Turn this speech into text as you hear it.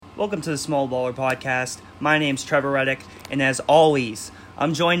Welcome to the Small Baller Podcast. My name's Trevor Reddick, and as always,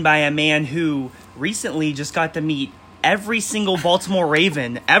 I'm joined by a man who recently just got to meet every single Baltimore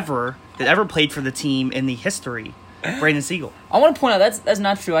Raven that ever played for the team in the history, Brandon Siegel. I want to point out that's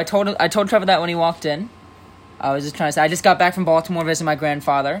not true. I told Trevor that when he walked in. I was just trying to say I just got back from Baltimore visiting my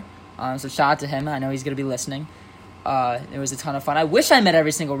grandfather. So shout out to him. I know he's going to be listening. It was a ton of fun. I wish I met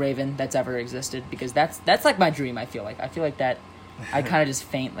every single Raven that's ever existed because that's like my dream. I feel like that I kind of just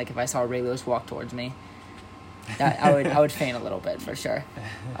faint like if I saw Ray Lewis walk towards me. I would faint a little bit for sure.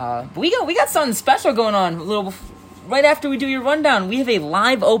 But we got something special going on. Right after we do your rundown, we have a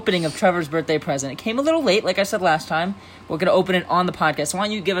live opening of Trevor's birthday present. It came a little late, like I said last time. We're going to open it on the podcast. So why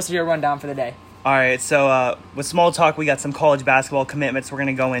don't you give us your rundown for the day? All right, so with small talk, we got some college basketball commitments. We're going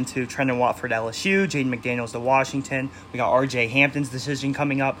to go into Trendon Watford, LSU, Jaden McDaniels to Washington. We got R.J. Hampton's decision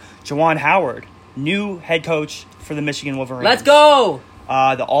coming up. Juwan Howard, new head coach for the Michigan Wolverines. Let's go!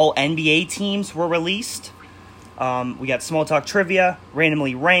 The all-NBA teams were released. We got small talk trivia,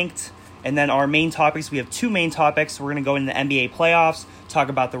 randomly ranked. And then our main topics, we have two main topics. We're going to go into the NBA playoffs, talk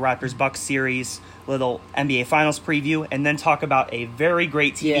about the Raptors-Bucks series, little NBA Finals preview, and then talk about a very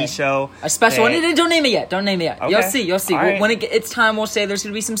great TV show. A special one. Don't name it yet. Okay. You'll see. Right. When it's time, we'll say there's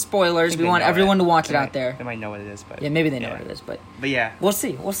going to be some spoilers. We want everyone to watch it out there. They might know what it is. But yeah, maybe they know what it is. But yeah. We'll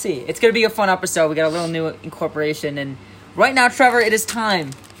see. It's going to be a fun episode. We got a little new incorporation. And right now, Trevor, it is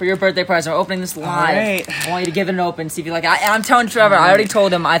time for your birthday present. We're opening this live. All right. I want you to give it an open. See if you like it. I'm telling Trevor, I already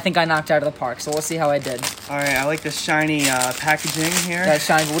told him I think I knocked it out of the park. So we'll see how I did. All right. I like the shiny packaging here. That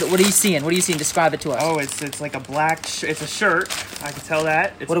shiny. What are you seeing? Describe it to us. Oh, it's like a black. It's a shirt. I can tell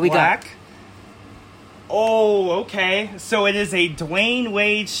that. It's what do we black. got? Oh, okay. So it is a Dwayne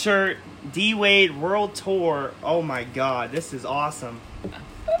Wade shirt. D Wade World Tour. Oh my God, this is awesome.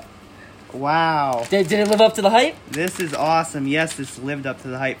 Wow. Did it live up to the hype? This is awesome. Yes, this lived up to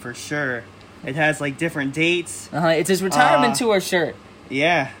the hype for sure. It has like different dates. It's his retirement tour shirt.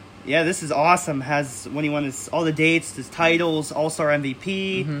 Yeah, this is awesome. Has when he won all the dates, his titles, All-Star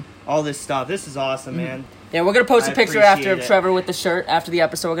MVP, all this stuff. This is awesome, man. Yeah, we're going to post a picture after of Trevor with the shirt after the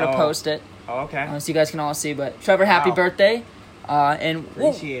episode. We're going to post it. Oh, okay. So you guys can all see. But Trevor, happy birthday. And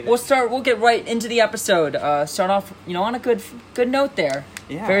we'll get right into the episode. Start off, on a good note there.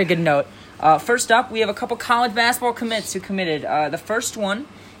 Yeah. Very good note. First up, we have a couple college basketball commits who committed. The first one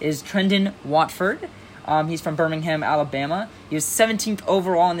is Trendon Watford. He's from Birmingham, Alabama. He was 17th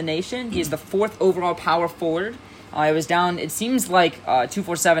overall in the nation. He is the 4th overall power forward. It was down, it seems like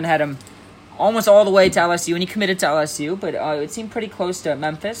 247 had him almost all the way to LSU, and he committed to LSU, but it seemed pretty close to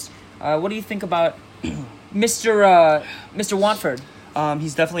Memphis. What do you think about Mr. Watford?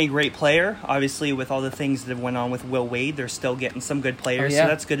 He's definitely a great player. Obviously, with all the things that went on with Will Wade, they're still getting some good players, so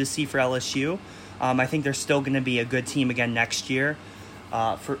that's good to see for LSU. I think they're still going to be a good team again next year,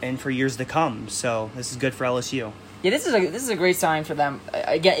 for years to come. So this is good for LSU. Yeah, this is a great sign for them.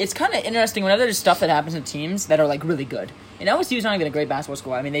 Again, it's kind of interesting whenever there's stuff that happens in teams that are like really good. And LSU's not even a great basketball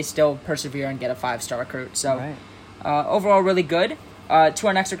school. I mean, they still persevere and get a 5-star recruit. So overall, really good. To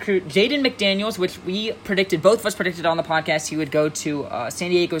our next recruit, Jaden McDaniels, which both of us predicted on the podcast he would go to San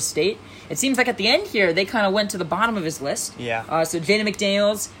Diego State. It seems like at the end here, they kind of went to the bottom of his list. Yeah. So Jaden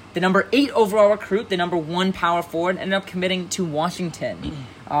McDaniels, the number 8 overall recruit, the number 1 power forward, ended up committing to Washington.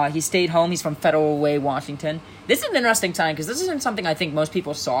 He stayed home. He's from Federal Way, Washington. This is an interesting time because this isn't something I think most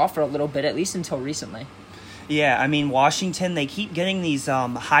people saw for a little bit, at least until recently. Yeah, I mean, Washington, they keep getting these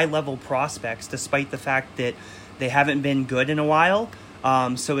high-level prospects despite the fact that they haven't been good in a while.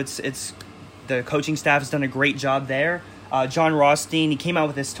 So it's the coaching staff has done a great job there. John Rothstein, he came out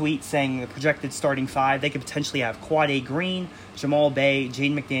with this tweet saying the projected starting 5, they could potentially have Quade Green, Jamal Bay,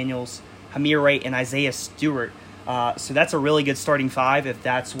 Jaden McDaniels, Hamir Wright, and Isaiah Stewart. So that's a really good starting 5 if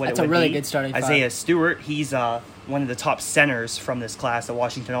that's what it would be. That's a really good starting 5. Isaiah Stewart, he's one of the top centers from this class that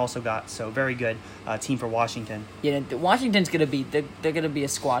Washington also got. So very good team for Washington. Yeah, Washington's gonna be they're gonna be a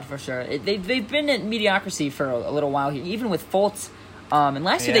squad for sure. They've been in mediocrity for a little while here, even with Fultz. And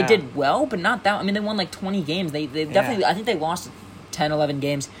last year they did well, but not that. I mean, they won like 20 games. They definitely. I think they lost 10, 11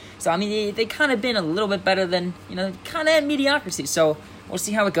 games. So I mean, they kind of been a little bit better than kind of mediocrity. So we'll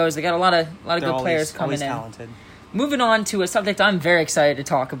see how it goes. They got a lot of good players coming in. Talented. Moving on to a subject I'm very excited to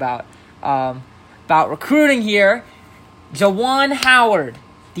talk about recruiting here. Juwan Howard,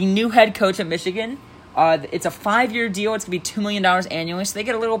 the new head coach at Michigan. It's a 5-year deal. It's going to be $2 million annually. So they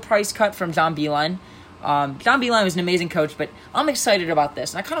get a little price cut from John Beilein. John Beilein was an amazing coach, but I'm excited about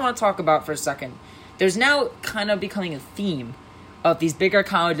this. And I kind of want to talk about for a second. There's now kind of becoming a theme of these bigger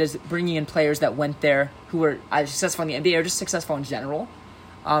colleges bringing in players that went there who were either successful in the NBA or just successful in general.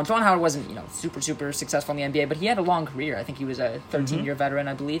 Juwan Howard wasn't, super successful in the NBA, but he had a long career. I think he was a 13-year veteran,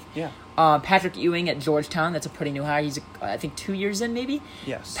 I believe. Yeah. Patrick Ewing at Georgetown, that's a pretty new hire. He's, I think, 2 years in, maybe?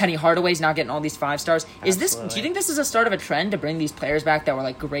 Yes. Penny Hardaway's now getting all these 5 stars. Do you Absolutely. think this is a start of a trend to bring these players back that were,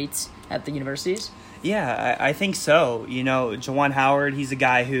 like, greats at the universities? Yeah, I think so. Juwan Howard, he's a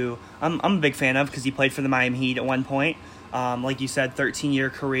guy who I'm a big fan of because he played for the Miami Heat at one point. Like you said, 13-year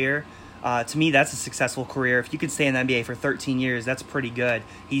career. To me, that's a successful career. If you could stay in the NBA for 13 years, that's pretty good.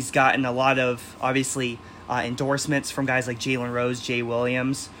 He's gotten a lot of, obviously, endorsements from guys like Jalen Rose, Jay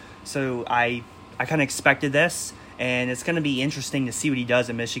Williams. So I kind of expected this, and it's going to be interesting to see what he does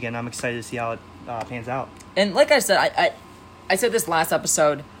in Michigan. I'm excited to see how it pans out. And like I said, I said this last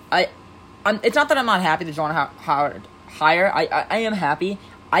episode, it's not that I'm not happy that Juwan Howard hire. I am happy.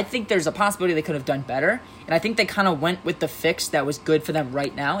 I think there's a possibility they could have done better, and I think they kind of went with the fix that was good for them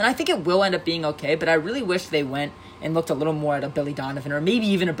right now, and I think it will end up being okay, but I really wish they went and looked a little more at a Billy Donovan, or maybe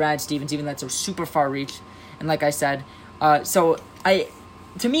even a Brad Stevens, even that's a super far reach, and like I said, to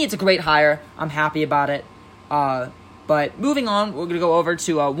me, it's a great hire. I'm happy about it, but moving on, we're going to go over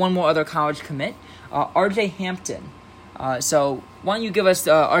to one more other college commit, R.J. Hampton. So why don't you give us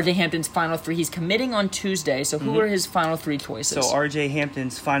R.J. Hampton's final 3? He's committing on Tuesday, so who are his final 3 choices? So R.J.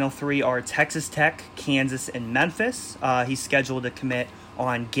 Hampton's final 3 are Texas Tech, Kansas, and Memphis. He's scheduled to commit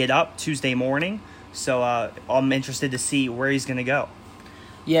on Get Up Tuesday morning, so I'm interested to see where he's going to go.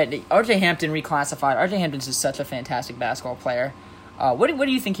 Yeah, R.J. Hampton reclassified. R.J. Hampton's just such a fantastic basketball player. Where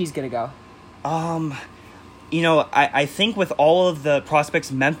do you think he's going to go? I think with all of the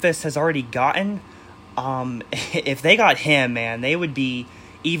prospects Memphis has already gotten, if they got him, man, they would be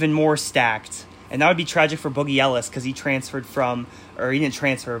even more stacked. And that would be tragic for Boogie Ellis because he transferred he didn't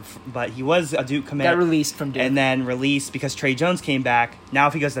transfer, but he was a Duke commit. Got released from Duke. And then released because Trey Jones came back. Now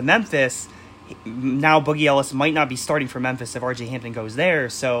if he goes to Memphis, now Boogie Ellis might not be starting for Memphis if R.J. Hampton goes there.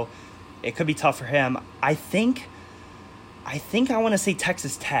 So it could be tough for him. I think I want to say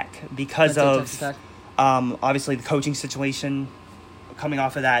Texas Tech because of obviously the coaching situation coming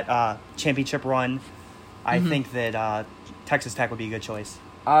off of that championship run. I think that Texas Tech would be a good choice.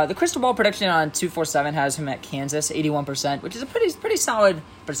 The crystal ball prediction on 247 has him at Kansas, 81%, which is a pretty solid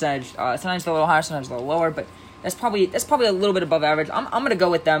percentage. Sometimes a little higher, sometimes a little lower, but that's probably a little bit above average. I'm going to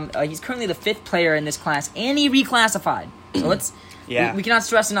go with them. He's currently the 5th player in this class, and he reclassified. So we cannot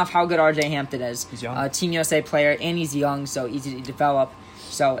stress enough how good R.J. Hampton is. He's young. Team USA player, and he's young, so easy to develop.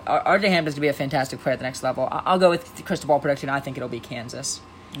 So R.J. Hampton's going to be a fantastic player at the next level. I'll go with the crystal ball prediction. I think it'll be Kansas.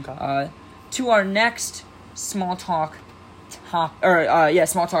 Okay. To our next small talk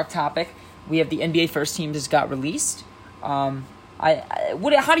topic, we have the NBA first team just got released. How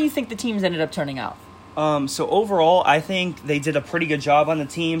do you think the teams ended up turning out? So overall, I think they did a pretty good job on the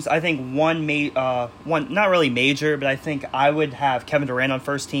teams. I think one not really major, but I think I would have Kevin Durant on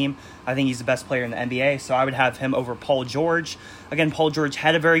first team. I think he's the best player in the NBA, so I would have him over Paul George. Again, Paul George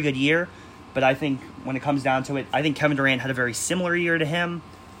had a very good year, but I think when it comes down to it, I think Kevin Durant had a very similar year to him.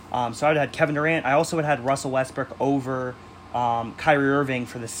 So I would have had Kevin Durant. I also would have had Russell Westbrook over Kyrie Irving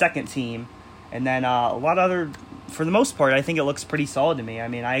for the second team. And then a lot of other, for the most part, I think it looks pretty solid to me. I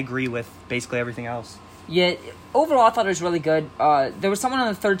mean, I agree with basically everything else. Yeah, overall, I thought it was really good. There was someone on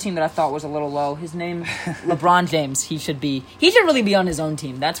the third team that I thought was a little low. His name, LeBron James. He should really be on his own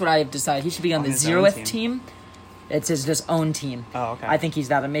team. That's what I have decided. He should be on the 0th team. It's his own team. Oh, okay. I think he's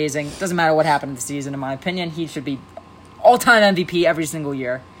that amazing. Doesn't matter what happened in the season, in my opinion. He should be all-time MVP every single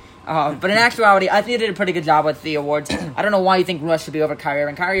year. But in actuality, I think they did a pretty good job with the awards. I don't know why you think Russ should be over Kyrie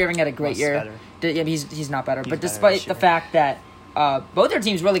Irving. Kyrie Irving had a great year. He's not better. But despite the fact that both their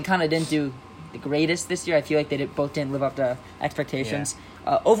teams really kind of didn't do the greatest this year, I feel like both didn't live up to expectations.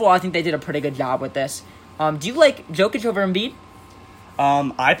 Yeah. Overall, I think they did a pretty good job with this. Do you like Jokic over Embiid?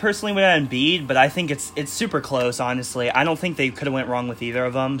 I personally would have Embiid, but I think it's super close, honestly. I don't think they could have went wrong with either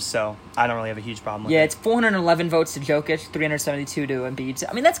of them, so I don't really have a huge problem with it. Yeah, it's 411 votes to Jokic, 372 to Embiid.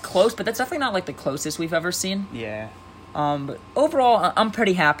 I mean, that's close, but that's definitely not like the closest we've ever seen. Yeah. But overall, I'm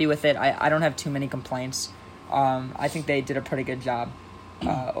pretty happy with it. I don't have too many complaints. I think they did a pretty good job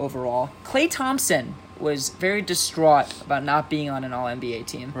overall. Klay Thompson was very distraught about not being on an All-NBA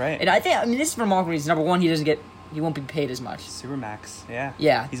team. Right. And this is for multiple reasons. Number one, he won't be paid as much. Supermax, yeah.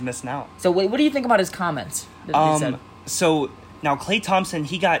 Yeah. He's missing out. So what do you think about his comments? So now Klay Thompson,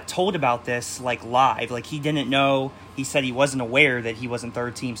 he got told about this live. He didn't know. He said he wasn't aware that he wasn't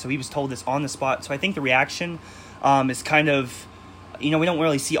third team. So he was told this on the spot. So I think the reaction is kind of, we don't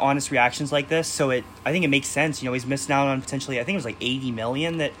really see honest reactions like this. So I think it makes sense. He's missing out on potentially, I think it was $80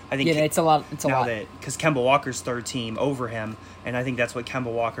 million that I think. Yeah, it's a lot. It's a lot. Because Kemba Walker's third team over him. And I think that's what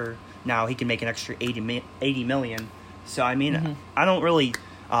Kemba Walker, now he can make an extra $80 million. So, I mean, I don't really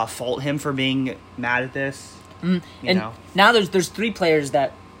fault him for being mad at this. And now there's 3 players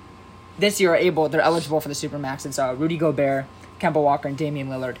that this year they're eligible for the Supermax. It's Rudy Gobert, Kemba Walker, and Damian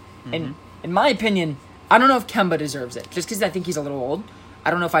Lillard. And in my opinion, I don't know if Kemba deserves it, just because I think he's a little old.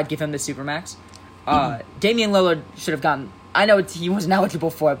 I don't know if I'd give him the Supermax. Damian Lillard should have gotten... I know he wasn't eligible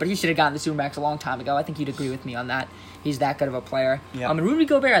for it, but he should have gotten the Supermax a long time ago. I think you'd agree with me on that. He's that good of a player. Yep. And Rudy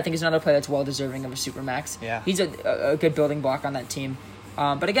Gobert, I think, is another player that's well-deserving of a Supermax. Yeah. He's a good building block on that team.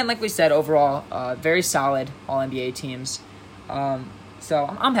 But again, like we said, overall, very solid All-NBA teams.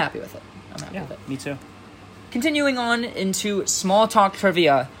 So I'm happy with it. With it. Me too. Continuing on into small talk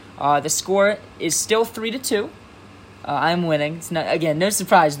trivia, the score is still 3-2. I'm winning. It's not, again, no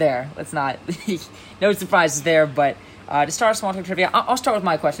surprise there. Let's not. No surprises there. But to start small talk trivia, I'll start with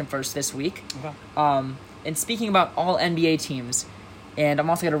my question first this week. Okay. And speaking about all NBA teams, and I'm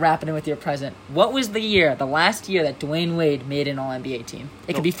also going to wrap it in with your present. What was the last year that Dwayne Wade made an All NBA team?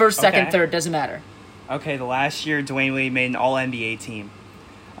 It could be first, second, third. Doesn't matter. Okay, the last year Dwayne Wade made an All NBA team.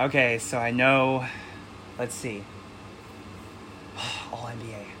 Okay, so I know. Let's see. All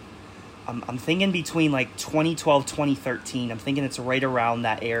NBA. I'm thinking between like 2012, 2013. I'm thinking it's right around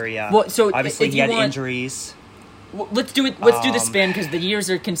that area. Well, so obviously he had injuries. Let's do it. Let's do the span because the years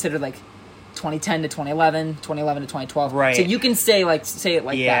are considered like 2010 to 2011, 2011 to 2012. Right. So you can say it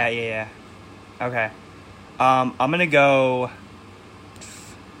like that. Yeah. Okay. I'm gonna go.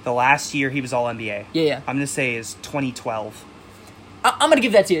 The last year he was All NBA. Yeah. I'm gonna say is 2012. I'm gonna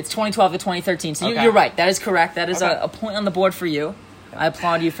give that to you. It's 2012 to 2013. So you're right. That is correct. That is a point on the board for you. I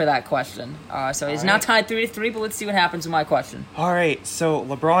applaud you for that question. So he's now tied 3-3, but let's see what happens with my question. All right, so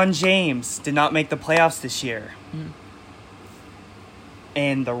LeBron James did not make the playoffs this year.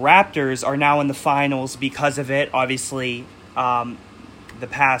 And the Raptors are now in the finals because of it. Obviously, the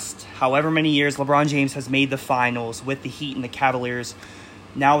past however many years, LeBron James has made the finals with the Heat and the Cavaliers.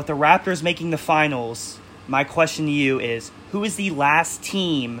 Now with the Raptors making the finals, my question to you is, who is the last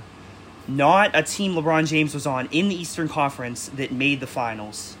team, not a team LeBron James was on, in the Eastern Conference that made the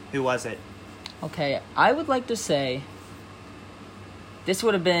finals? Who was it? Okay, I would like to say this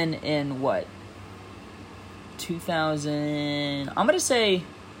would have been in what? 2000. I'm going to say,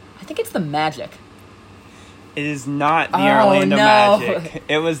 I think it's the Magic. It is not the Orlando Magic.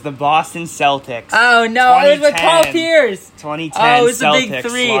 It was the Boston Celtics. Oh, no. It was with Paul Pierce. 2010 Oh, it was Celtics the big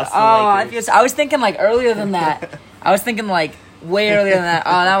 3. lost I was thinking like earlier than that. I was thinking like way earlier than that.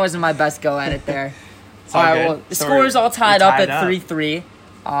 Oh, that wasn't my best go at it there. All right, well, the score is all tied up at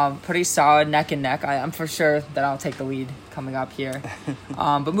 3-3. Pretty solid, neck and neck. I'm for sure that I'll take the lead coming up here.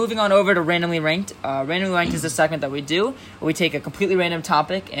 But moving on over to Randomly Ranked. Randomly Ranked is a segment that we do where we take a completely random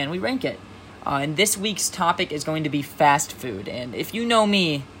topic and we rank it. And this week's topic is going to be fast food. And if you know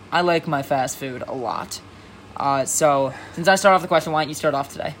me, I like my fast food a lot. So since I start off the question, why don't you start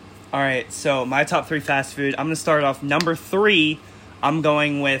off today? All right, so my top 3 fast food. I'm going to start off number 3. I'm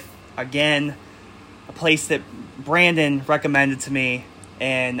going with, again, a place that Brandon recommended to me,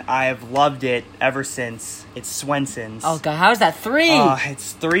 and I have loved it ever since. It's Swenson's. Oh, God, how's that 3?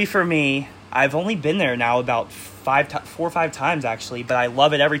 It's 3 for me. I've only been there now about 4 or 5 times, actually, but I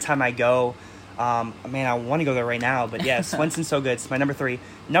love it every time I go. Man, I want to go there right now, but yeah, Swenson's so good. It's my number 3.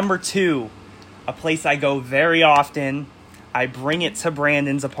 Number 2, a place I go very often. I bring it to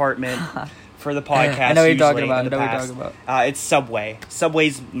Brandon's apartment for the podcast. I know what you're talking about. It's Subway.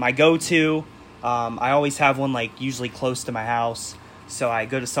 Subway's my go-to. I always have one usually close to my house, so I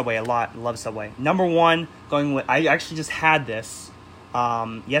go to Subway a lot. Love Subway. Number 1, I actually just had this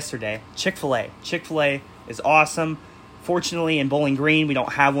yesterday. Chick-fil-A. Chick-fil-A is awesome. Fortunately, in Bowling Green, we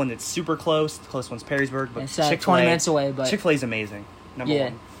don't have one that's super close. The closest one's Perrysburg, but it's Chick-fil-A, 20 minutes away. But Chick-fil-A is amazing. Number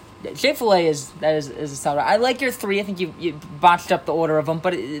 1. Chick-fil-A is a solid. I like your 3. I think you botched up the order of them,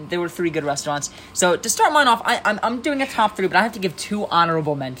 but there were 3 good restaurants. So to start mine off, I'm doing a top 3, but I have to give 2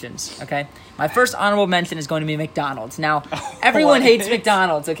 honorable mentions. Okay, my first honorable mention is going to be McDonald's. Now, everyone hates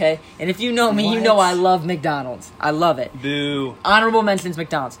McDonald's. Okay, and if you know me, you know I love McDonald's. I love it. Boo. Honorable mentions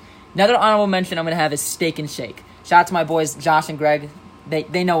McDonald's. Another honorable mention I'm going to have is Steak and Shake. Shout out to my boys Josh and Greg.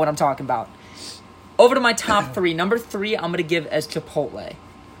 They know what I'm talking about. Over to my top 3. Number 3, I'm going to give as Chipotle.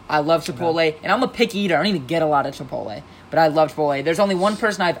 I love Chipotle, and I'm a picky eater. I don't even get a lot of Chipotle, but I love Chipotle. There's only one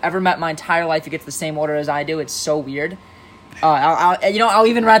person I've ever met my entire life who gets the same order as I do. It's so weird. I'll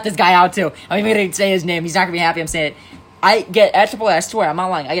even rat this guy out too. I'm even gonna say his name. He's not gonna be happy I'm saying it. I get at Chipotle. I swear, I'm not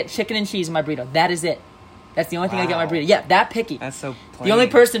lying. I get chicken and cheese in my burrito. That is it. That's the only thing I get in my burrito. Yeah, that picky. That's so plain. The only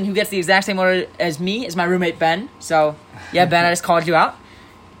person who gets the exact same order as me is my roommate Ben. So yeah, Ben, I just called you out.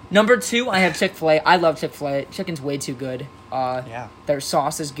 Number 2, I have Chick-fil-A. I love Chick-fil-A. Chicken's way too good. Their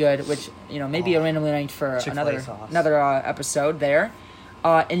sauce is good, which maybe a randomly ranked for another episode there.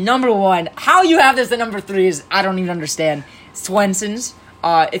 And number 1, how you have this at number 3 is I don't even understand. Swenson's.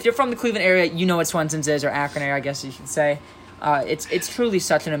 If you're from the Cleveland area, you know what Swenson's is, or Akron area, I guess you should say. It's truly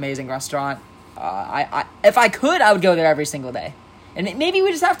such an amazing restaurant. If I could, I would go there every single day. And maybe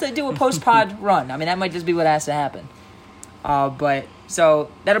we just have to do a post-pod run. I mean, that might just be what has to happen.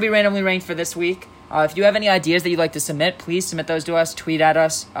 So that'll be randomly ranked for this week. If you have any ideas that you'd like to submit, please submit those to us. Tweet at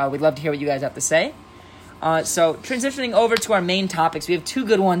us. We'd love to hear what you guys have to say. So transitioning over to our main topics, we have 2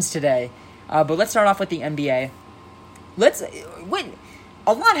 good ones today. But let's start off with the NBA.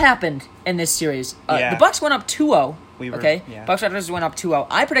 A lot happened in this series. The Bucks went up 2-0. Bucks Raptors went up 2-0.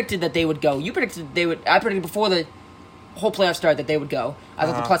 I predicted that they would go. You predicted they would. I predicted before the whole playoff started that they would go. I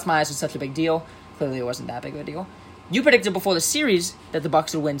thought the plus minus was such a big deal. Clearly, it wasn't that big of a deal. You predicted before the series that the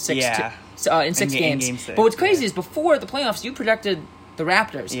Bucks would win in 6 games. But what's crazy is before the playoffs, you predicted the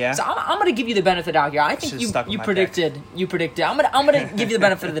Raptors. Yeah. So I'm going to give you the benefit of the doubt here. I think you predicted. I'm going to give you the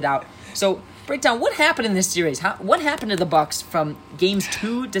benefit of the doubt. So break down what happened in this series. What happened to the Bucks from games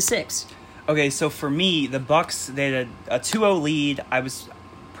 2 to 6? Okay, so for me, the Bucks, they had a 2-0 lead. I was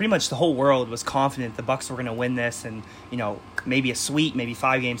pretty much the whole world was confident the Bucks were going to win this, and maybe a sweep, maybe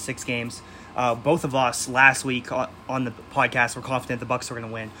 5 games, 6 games. Both of us last week on the podcast were confident the Bucks were going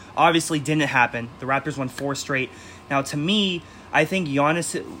to win. Obviously, didn't happen. The Raptors won 4 straight. Now, to me, I think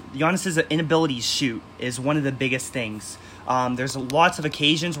Giannis's inability to shoot is one of the biggest things. There's lots of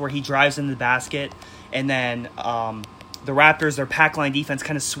occasions where he drives into the basket, and then the Raptors, their pack line defense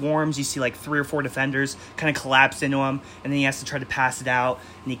kind of swarms. You see like 3 or 4 defenders kind of collapse into him, and then he has to try to pass it out,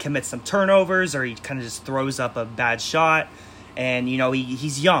 and he commits some turnovers, or he kind of just throws up a bad shot. And,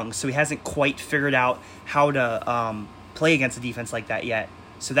 he's young, so he hasn't quite figured out how to play against a defense like that yet.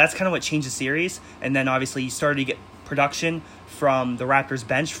 So that's kind of what changed the series. And then, obviously, you started to get production from the Raptors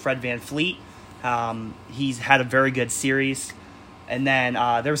bench, Fred VanVleet. He's had a very good series. And then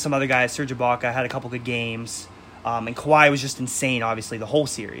there were some other guys. Serge Ibaka had a couple good games. And Kawhi was just insane, obviously, the whole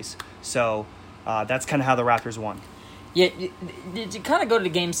series. So that's kind of how the Raptors won. Yeah, to kind of go to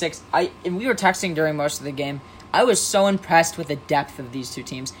Game 6, and we were texting during most of the game. I was so impressed with the depth of these 2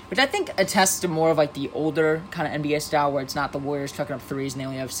 teams, which I think attests to more of like the older kind of NBA style where it's not the Warriors chucking up threes and they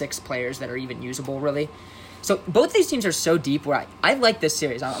only have 6 players that are even usable, really. So both these teams are so deep where I like this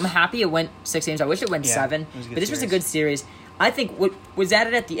series. I'm happy it went 6 games. I wish it went 7, but this was a good series. I think what was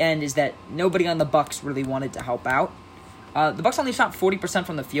added at the end is that nobody on the Bucks really wanted to help out. The Bucks only shot 40%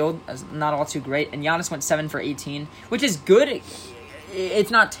 from the field, that's not all too great, and Giannis went 7 for 18, which is good.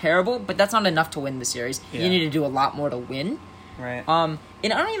 It's not terrible, but that's not enough to win the series. Yeah. You need to do a lot more to win. Right. And I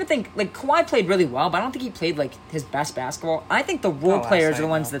don't even think, Kawhi played really well, but I don't think he played, his best basketball. I think the role players are the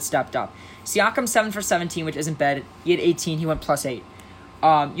ones that stepped up. Siakam, 7 for 17, which isn't bad. He had 18. He went plus 8.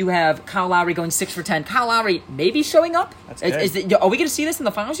 You have Kyle Lowry going 6 for 10. Kyle Lowry maybe showing up. That's good. Are we going to see this in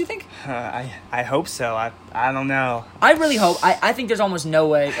the finals, you think? I hope so. I don't know. I really hope. I think there's almost no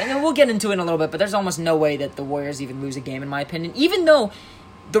way, and we'll get into it in a little bit, but there's almost no way that the Warriors even lose a game, in my opinion. Even though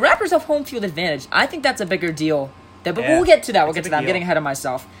the Raptors have home field advantage, I think that's a bigger deal. But we'll get to that. I'm getting ahead of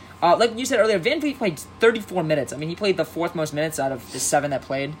myself. Like you said earlier, VanVleet played 34 minutes. I mean, he played the 4th most minutes out of the 7 that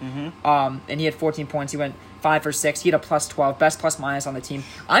played. Mm-hmm. And he had 14 points. He went 5 for 6. He had a plus 12, best plus minus on the team.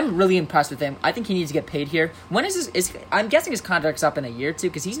 I'm really impressed with him. I think he needs to get paid here. When is his? I'm guessing his contract's up in a year or 2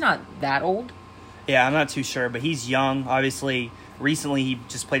 because he's not that old. Yeah, I'm not too sure, but he's young. Obviously, recently he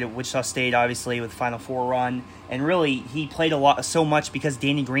just played at Wichita State, obviously with the Final Four run, and really he played so much because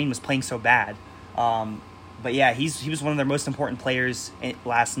Danny Green was playing so bad. But yeah, he was one of their most important players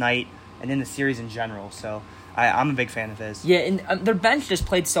last night and in the series in general. So I'm a big fan of his. Yeah, and their bench just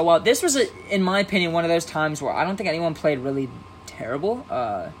played so well. This was, in my opinion, one of those times where I don't think anyone played really terrible.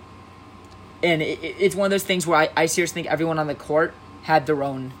 And it's one of those things where I seriously think everyone on the court had their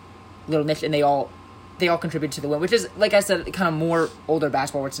own little niche, and they all contributed to the win, which is, like I said, kind of more older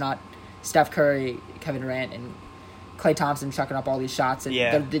basketball where it's not Steph Curry, Kevin Durant, and Klay Thompson chucking up all these shots,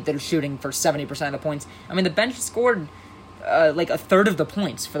 and they're shooting for 70% of the points. I mean, the bench scored a third of the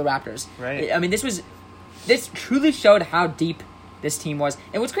points for the Raptors. Right. I mean, this truly showed how deep this team was.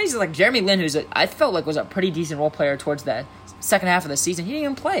 And what's crazy is Jeremy Lin, I felt like was a pretty decent role player towards the second half of the season. He didn't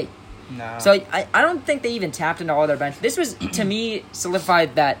even play. No. So I don't think they even tapped into all their bench. This was, to me,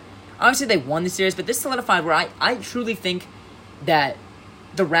 solidified that obviously they won the series, but this solidified where I truly think that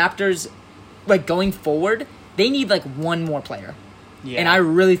the Raptors, going forward, they need one more player. Yeah. And I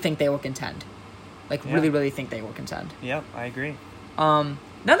really think they will contend. Really think they will contend. Yep, I agree.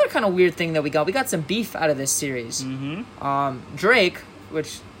 Another kind of weird thing that we got some beef out of this series. Mm-hmm. Drake,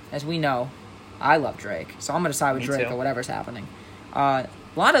 which, as we know, I love Drake, so I'm going to side with Drake too. Or whatever's happening. A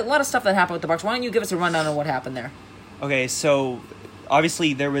lot of stuff that happened with the Bucks. Why don't you give us a rundown on what happened there? Okay, so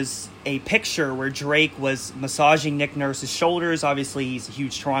obviously there was a picture where Drake was massaging Nick Nurse's shoulders. Obviously, he's a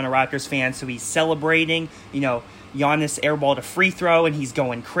huge Toronto Raptors fan, so he's celebrating. Giannis airballed a free throw, and he's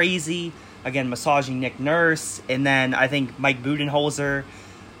going crazy. Again, massaging Nick Nurse. And then I think Mike Budenholzer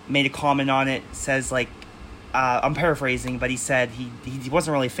made a comment on it, says, I'm paraphrasing, but he said he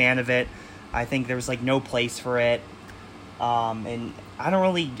wasn't really a fan of it. I think there was, no place for it. And I don't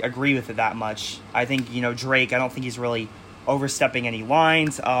really agree with it that much. I think, Drake, I don't think he's really overstepping any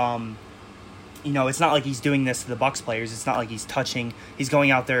lines. It's not like he's doing this to the Bucks players. It's not like he's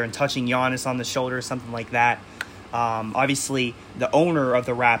going out there and touching Giannis on the shoulder or something like that. Obviously, the owner of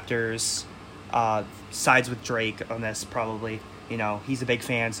the Raptors sides with Drake on this, probably. He's a big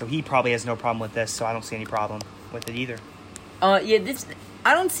fan, so he probably has no problem with this, so I don't see any problem with it either.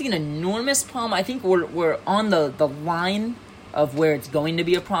 I don't see an enormous problem. I think we're on the line of where it's going to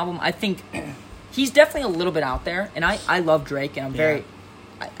be a problem. I think he's definitely a little bit out there, and I love Drake, and I'm very...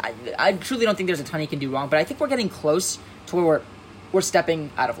 I truly don't think there's a ton he can do wrong, but I think we're getting close to where we're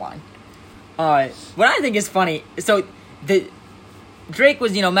stepping out of line. What I think is funny, so Drake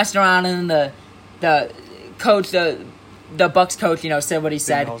was, messing around, and the coach, the Bucks coach, said what he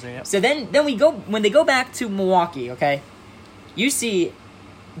said. Yep. So then when they go back to Milwaukee, okay, you see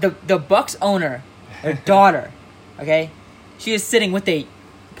the Bucks owner, their daughter, okay, she is sitting with a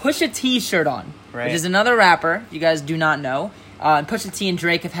Pusha T shirt on, right, which is another rapper you guys do not know. Pusha T and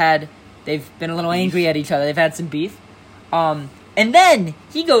Drake they've been a little angry at each other. They've had some beef. And then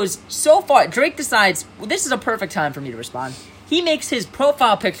he goes so far. Drake decides, well, this is a perfect time for me to respond. He makes his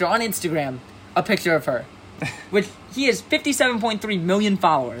profile picture on Instagram a picture of her, which he has 57.3 million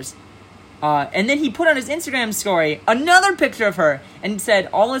followers. And then he put on his Instagram story another picture of her and said,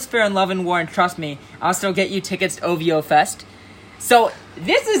 all is fair in love and war, and trust me, I'll still get you tickets to OVO Fest. So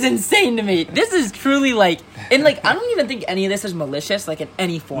this is insane to me. This is truly I don't even think any of this is malicious, in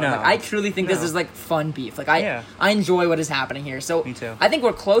any form. No. I truly think this is fun beef. I enjoy what is happening here. So me too. I think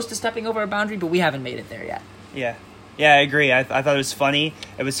we're close to stepping over a boundary, but we haven't made it there yet. Yeah, I agree. I thought it was funny.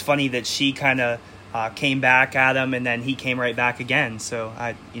 It was funny that she kind of came back at him, and then he came right back again. So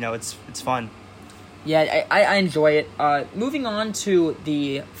it's fun. Yeah, I enjoy it. Moving on to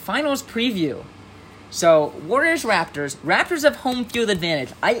the finals preview. So, Warriors-Raptors. Raptors have home field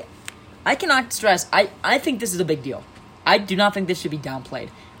advantage. I cannot stress, I think this is a big deal. I do not think this should be downplayed.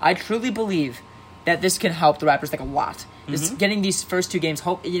 I truly believe that this can help the Raptors a lot. Just getting these first two games,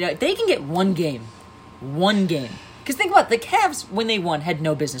 if they can get one game. Because think about it, the Cavs, when they won, had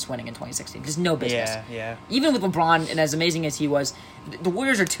no business winning in 2016. Just no business. Yeah. Even with LeBron, and as amazing as he was, the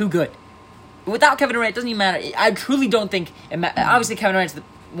Warriors are too good. Without Kevin Durant, it doesn't even matter. I truly don't think... Obviously, Kevin Durant's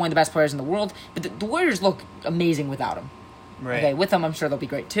one of the best players in the world, but the Warriors look amazing without him. Right. Okay, with him, I'm sure they'll be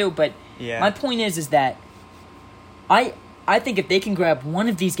great too, but my point is that I think if they can grab one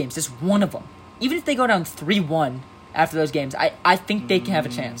of these games, just one of them, even if they go down 3-1 after those games, I think they can have a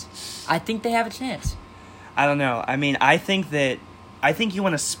chance. I think they have a chance. I don't know. I mean, I think you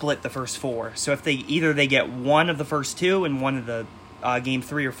want to split the first four. So if they get one of the first two and one of the game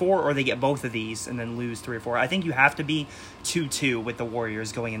 3 or 4, or they get both of these and then lose 3 or 4. I think you have to be 2-2 with the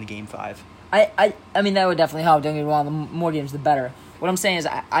Warriors going into game 5. I mean, that would definitely help. Don't get me wrong. The more games, the better. What I'm saying is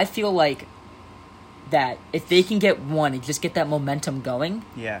I feel like that if they can get one and just get that momentum going,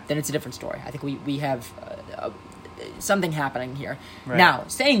 then it's a different story. I think we have something happening here. Right. Now,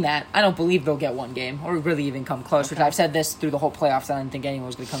 saying that, I don't believe they'll get one game or really even come close, which I've said this through the whole playoffs. I didn't think anyone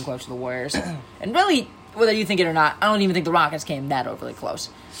was going to come close to the Warriors. And really, whether you think it or not, I don't even think the Rockets came that overly close.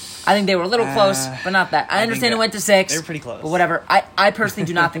 I think they were a little close, but not that. I understand it went to 6. They were pretty close. But whatever. I personally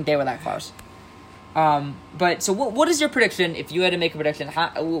do not think they were that close. But so what is your prediction, if you had to make a prediction,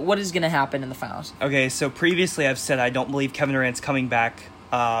 what is going to happen in the finals? Okay, so previously I've said I don't believe Kevin Durant's coming back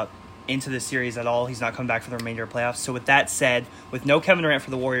into this series at all. He's not coming back for the remainder of playoffs. So with that said, with no Kevin Durant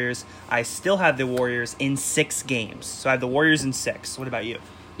for the Warriors, I still have the Warriors in 6 games. So I have the Warriors in 6. What about you?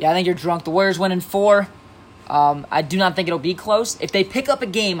 Yeah, I think you're drunk. The Warriors win in 4. I do not think it'll be close. If they pick up a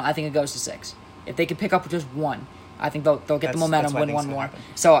game, I think it goes to 6. If they can pick up just one, I think they'll get the momentum, win one more.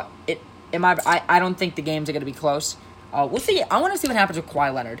 So I don't think the games are going to be close. We'll see. I want to see what happens with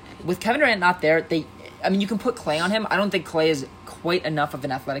Kawhi Leonard. With Kevin Durant not there, you can put Klay on him. I don't think Klay is quite enough of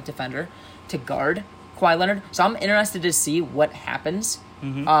an athletic defender to guard Kawhi Leonard. So I'm interested to see what happens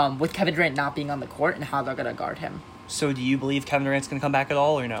with Kevin Durant not being on the court and how they're going to guard him. So do you believe Kevin Durant's going to come back at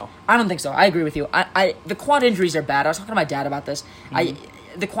all or no? I don't think so. I agree with you. The quad injuries are bad. I was talking to my dad about this.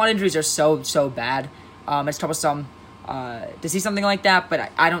 The quad injuries are so bad. It's troublesome to see something like that,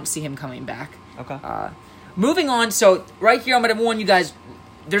 but I don't see him coming back. Okay. Moving on. So right here, I'm going to warn you guys.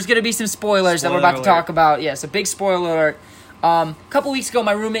 There's going to be some spoilers that we're about to talk about. Yes, a big spoiler alert. A couple weeks ago,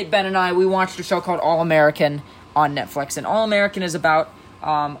 my roommate Ben and I, we watched a show called All American on Netflix. And All American is about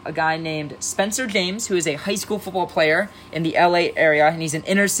a guy named Spencer James, who is a high school football player in the LA area, and he's an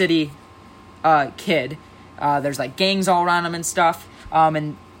inner city kid. There's like gangs all around him and stuff.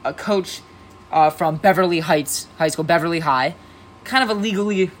 And a coach from Beverly Heights High School, Beverly High, kind of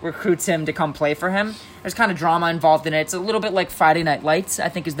illegally recruits him to come play for him. There's kind of drama involved in it. It's a little bit like Friday Night Lights, I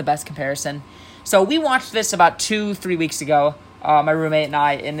think is the best comparison. So we watched this about 2-3 weeks ago, my roommate and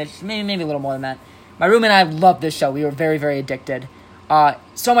I, and it's maybe a little more than that. My roommate and I loved this show. We were very, very addicted.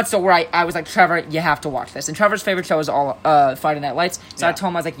 So much so where I was like, Trevor, you have to watch this. And Trevor's favorite show is all Friday Night Lights. So I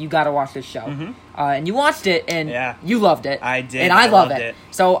told him, I was like, you got to watch this show. Mm-hmm. And you watched it, and you loved it. I did. And I loved it.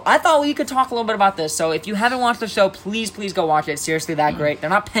 So I thought we could talk a little bit about this. So if you haven't watched the show, please go watch it. It's seriously that great.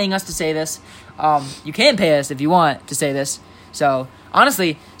 They're not paying us to say this. You can pay us if you want to say this. So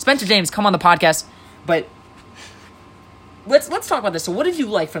honestly, Spencer James, come on the podcast. But let's talk about this. So what did you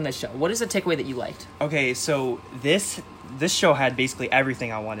like from this show? What is the takeaway that you liked? Okay, so this show had basically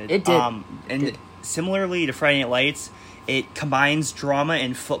everything I wanted. It did. And similarly to Friday Night Lights, it combines drama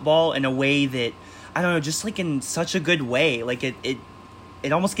and football in a way that, I don't know, just like in such a good way. Like it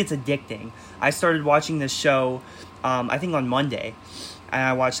almost gets addicting. I started watching this show, I think on Monday. And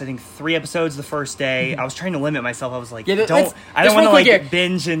I watched, I think, 3 episodes the first day. I was trying to limit myself. I was like, I don't want to like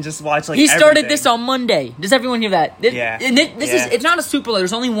binge and just watch like. He started this on Monday. Does everyone hear that? And it's not a super.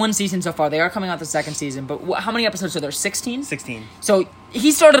 There's only 1 season so far. They are coming out the 2nd season, but how many episodes are there? 16. 16. So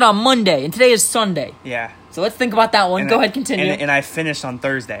he started on Monday, and today is Sunday. Yeah. So let's think about that one. Go ahead, continue. And I finished on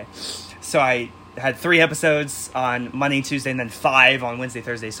Thursday, so I had 3 episodes on Monday, Tuesday, and then 5 on Wednesday,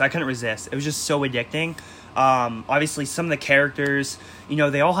 Thursday. So I couldn't resist. It was just so addicting. Obviously some of the characters,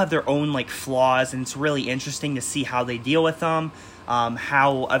 they all have their own like flaws, and it's really interesting to see how they deal with them,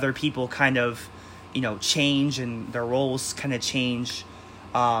 how other people kind of, change and their roles kind of change,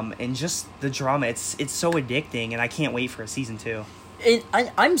 and just the drama. It's so addicting, and I can't wait for a season 2.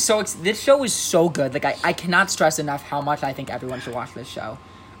 I'm so excited. This show is so good. Like I cannot stress enough how much I think everyone should watch this show.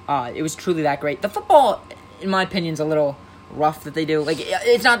 It was truly that great. The football, in my opinion, is a little rough that they do. Like,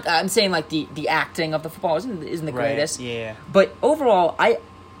 it's not, I'm saying like the acting of the football isn't the greatest. Yeah. But overall,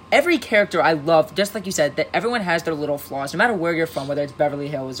 every character I love, just like you said, that everyone has their little flaws, no matter where you're from, whether it's Beverly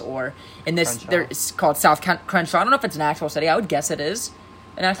Hills or in this, it's called South Crenshaw. I don't know if it's an actual city. I would guess it is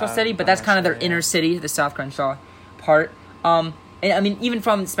an actual city, but that's kind of their inner city, the South Crenshaw part. And I mean, even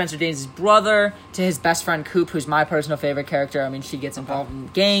from Spencer James' brother to his best friend Coop, who's my personal favorite character. I mean, she gets involved in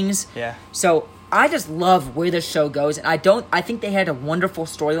gangs. Yeah. So I just love where the show goes, and I think they had a wonderful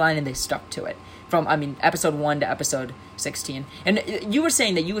storyline, and they stuck to it. From, episode 1 to episode 16. And you were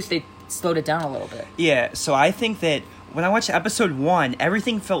saying that you wish they slowed it down a little bit. Yeah, so I think that when I watched episode 1,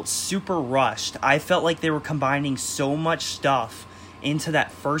 everything felt super rushed. I felt like they were combining so much stuff into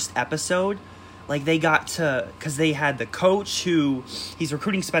that first episode. Like, they got to, because they had the coach who, he's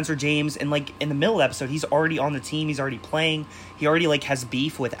recruiting Spencer James, and, like, in the middle of the episode, he's already on the team, he's already playing, he already, like, has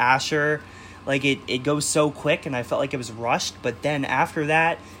beef with Asher. Like, it goes so quick, and I felt like it was rushed, but then after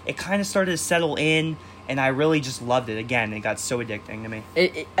that, it kind of started to settle in, and I really just loved it. Again, it got so addicting to me.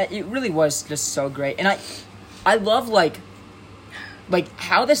 It really was just so great, and I love, like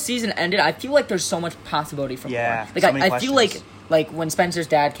how this season ended. I feel like there's so much possibility for more. Like, so I feel like when Spencer's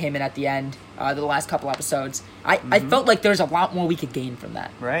dad came in at the end, the last couple episodes, I felt like there's a lot more we could gain from that.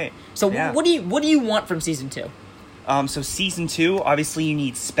 Right. So what do you want from season 2? So season 2, obviously you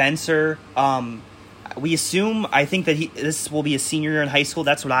need Spencer. We assume, I think that this will be a senior year in high school.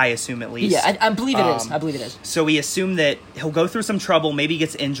 That's what I assume, at least. Yeah, I believe it is. I believe it is. So we assume that he'll go through some trouble, maybe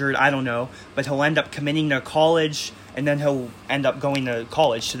gets injured, I don't know, but he'll end up committing to college, and then he'll end up going to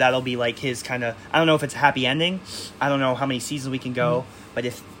college. So that'll be like his kind of, I don't know if it's a happy ending. I don't know how many seasons we can go, but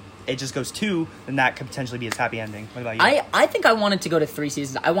if it just goes 2, then that could potentially be his happy ending. What about you? I think I want it to go to 3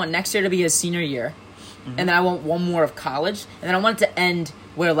 seasons. I want next year to be his senior year. And then I want one more of college, and then I want it to end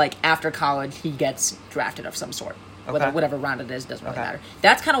where, like, after college, he gets drafted of some sort. Whatever round it is, doesn't really matter.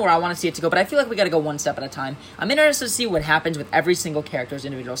 That's kind of where I want to see it to go, but I feel like we got to go one step at a time. I'm interested to see what happens with every single character's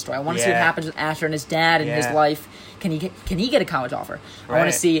individual story. I want to see what happens with Asher and his dad and his life. Can he get a college offer? Right. I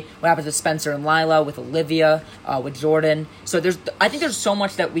want to see what happens with Spencer and Lila, with Olivia, with Jordan. So I think there's so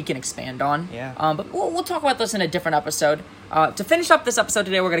much that we can expand on. Yeah. But we'll talk about this in a different episode. To finish up this episode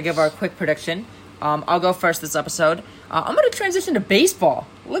today, we're going to give our quick prediction. I'll go first this episode. I'm going to transition to baseball.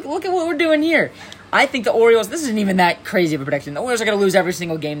 Look at what we're doing here. I think the Orioles, this isn't even that crazy of a prediction. The Orioles are going to lose every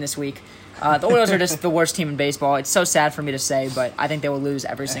single game this week. The Orioles are just the worst team in baseball. It's so sad for me to say, but I think they will lose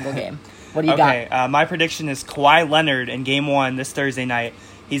every single game. What do you got? My prediction is Kawhi Leonard in Game 1 this Thursday night.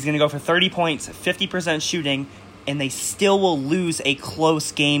 He's going to go for 30 points, 50% shooting, and they still will lose a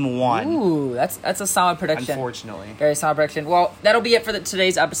close game 1. Ooh, that's a solid prediction. Unfortunately. Very solid prediction. Well, that'll be it for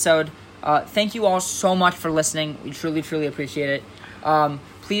today's episode. Thank you all so much for listening. We truly, truly appreciate it.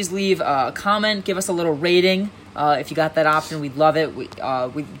 Please leave a comment. Give us a little rating. If you got that option, we'd love it. We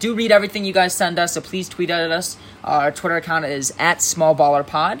do read everything you guys send us, so please tweet at us. Our Twitter account is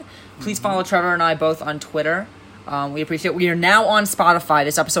 @SmallBallerPod. Please follow Trevor and I both on Twitter. We appreciate it. We are now on Spotify.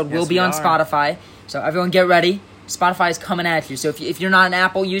 This episode will be on Spotify, so everyone get ready. Spotify is coming at you. So if you're not an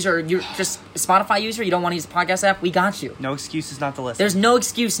Apple user or you're just a Spotify user, you don't want to use the podcast app, we got you. No excuses not to listen. There's no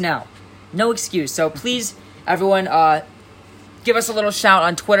excuse now. No excuse. So please, everyone, give us a little shout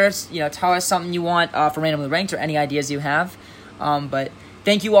on Twitter. Tell us something you want for Randomly Ranked or any ideas you have. But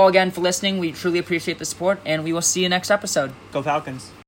thank you all again for listening. We truly appreciate the support, and we will see you next episode. Go Falcons.